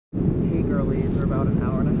early. We're about an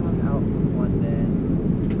hour and a half out from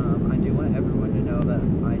London. I do want everyone to know that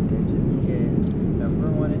I did just get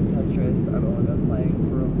 #1 in Tetris. I've only been playing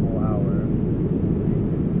for a full hour.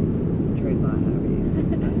 Trey's not happy.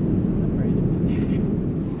 I'm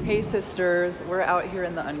ready. Hey sisters, we're out here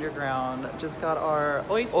in the underground. Just got our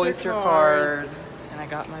Oyster cards. And I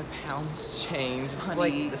got my pounds changed.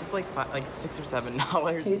 This is like $6 or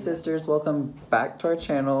 $7. Hey sisters, welcome back to our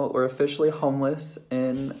channel. We're officially homeless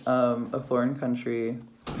in a foreign country.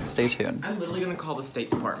 Stay tuned. I'm literally gonna call the State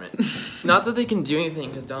Department. Not that they can do anything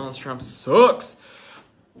because Donald Trump sucks,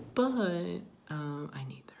 but I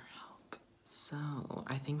need their help. So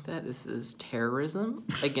I think that this is terrorism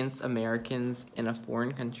against Americans in a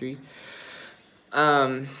foreign country.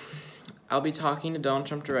 I'll be talking to Donald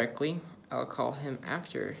Trump directly. I'll call him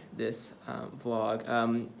after this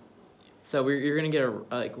vlog. So you're gonna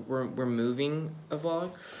get we're moving a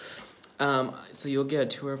vlog. So you'll get a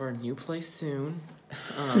tour of our new place soon.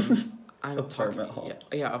 Apartment hall.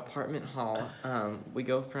 Yeah, apartment hall. We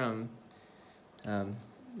go from the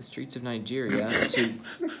streets of Nigeria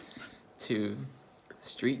to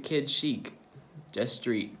street kid chic. Just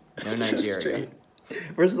street, no Nigeria. Street.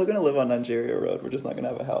 We're still gonna live on Nigeria Road. We're just not gonna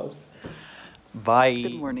have a house. Bye.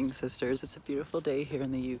 Good morning, sisters. It's a beautiful day here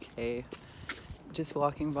in the UK. Just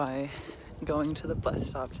walking by, going to the bus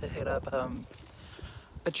stop to hit up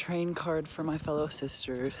a train card for my fellow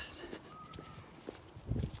sisters.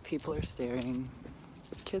 People are staring.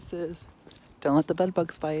 Kisses. Don't let the bed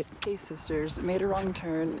bugs bite. Hey sisters, made a wrong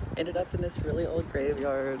turn, ended up in this really old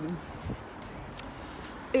graveyard.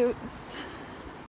 Oops.